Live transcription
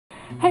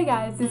Hey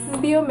guys, this is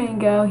the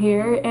Mango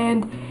here,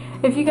 and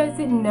if you guys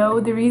didn't know,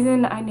 the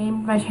reason I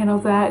named my channel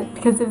that is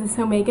because of this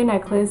Omega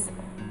necklace,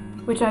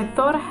 which I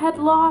thought I had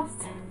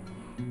lost,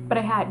 but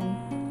I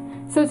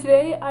hadn't. So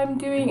today I'm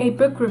doing a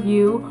book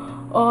review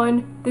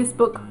on this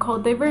book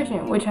called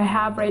Divergent, which I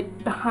have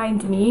right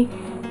behind me.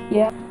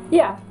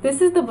 Yeah,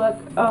 this is the book.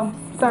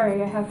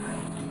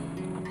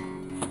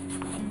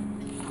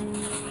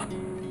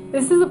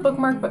 This is a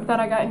bookmark book that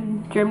I got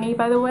in Germany,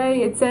 by the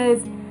way. It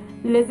says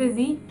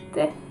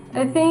Lesezite,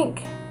 I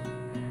think.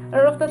 I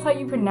don't know if that's how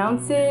you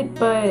pronounce it,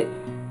 but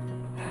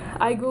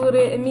I googled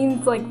it. It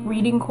means like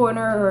reading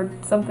corner or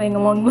something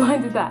along the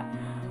lines of that.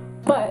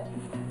 But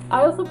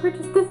I also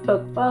purchased this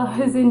book while I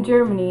was in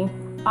Germany.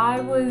 The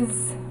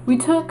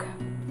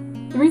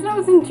reason I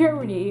was in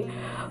Germany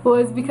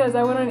was because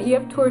I went on an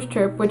EF Tours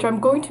trip, which I'm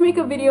going to make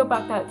a video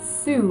about that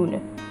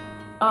soon.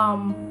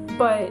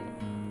 But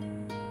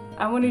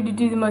I wanted to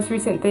do the most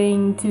recent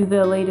thing to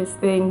the latest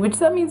thing, which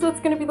that means that's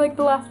going to be like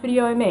the last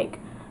video I make.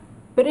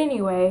 But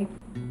anyway,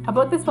 I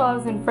bought this while I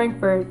was in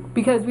Frankfurt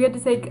because we had to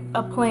take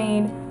a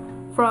plane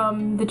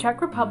from the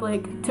Czech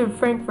Republic to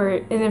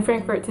Frankfurt and then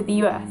Frankfurt to the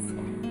US.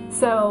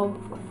 So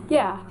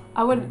yeah,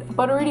 I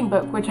bought a reading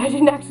book, which I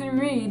didn't actually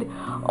read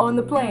on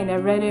the plane. I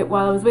read it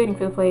while I was waiting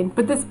for the plane.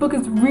 But this book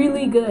is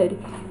really good.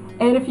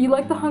 And if you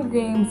like the Hunger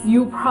Games,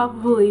 you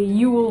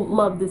will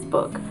love this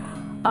book.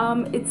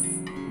 It's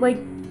like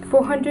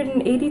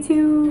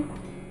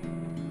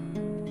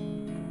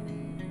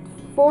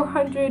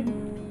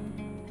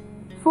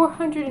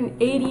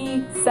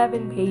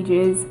 487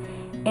 pages,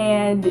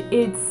 and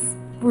it's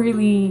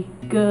really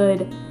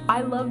good.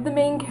 I love the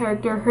main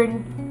character. Her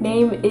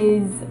name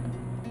is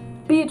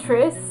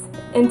Beatrice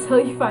until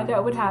you find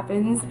out what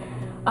happens.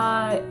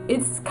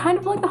 It's kind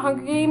of like the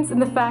Hunger Games in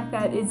the fact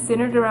that it's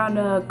centered around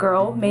a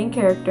girl, main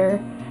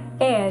character,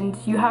 and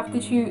you have to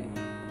choose,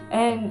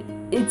 and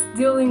it's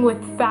dealing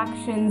with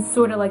factions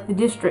sort of like the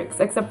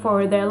districts, except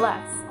for they're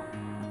less.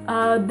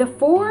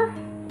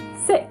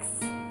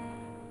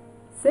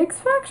 Six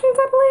factions,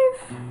 I believe.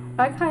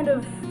 I kind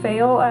of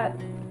fail at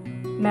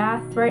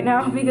math right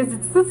now because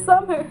it's the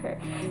summer.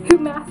 Who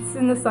maths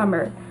in the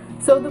summer?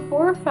 So the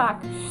hold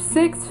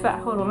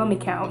on, let me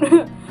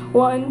count.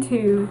 1,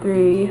 2,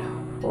 3,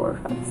 4,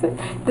 5, 6.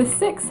 The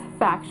 6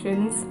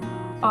 factions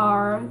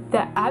are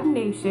the Ab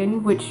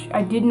Nation, which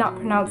I did not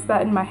pronounce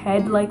that in my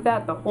head like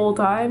that the whole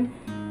time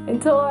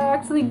until I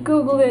actually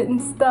googled it and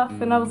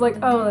stuff, and I was like,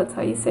 oh, that's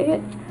how you say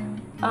it.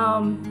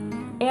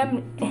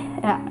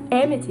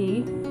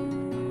 Amity,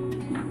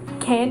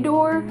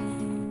 Candor,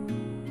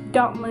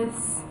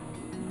 Dauntless,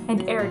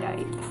 and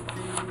Erudite.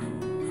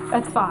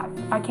 That's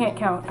 5. I can't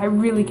count. I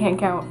really can't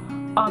count,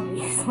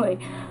 obviously.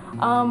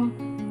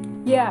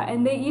 Yeah,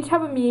 and they each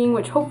have a meaning,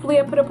 which hopefully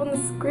I put up on the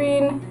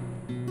screen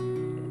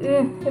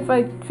if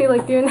I feel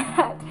like doing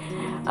that.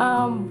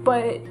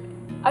 But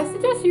I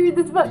suggest you read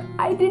this book.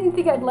 I didn't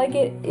think I'd like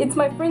it. It's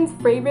my friend's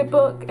favorite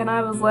book, and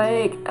I was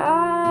like,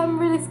 I'm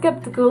really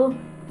skeptical.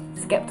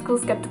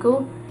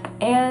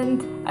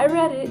 And I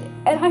read it,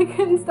 and I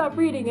couldn't stop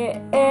reading it,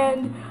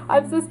 and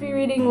I'm supposed to be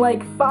reading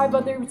like 5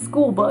 other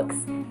school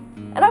books,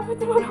 and I put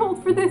them on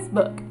hold for this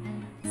book.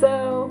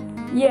 So,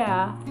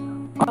 yeah.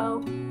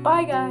 Well,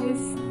 bye guys.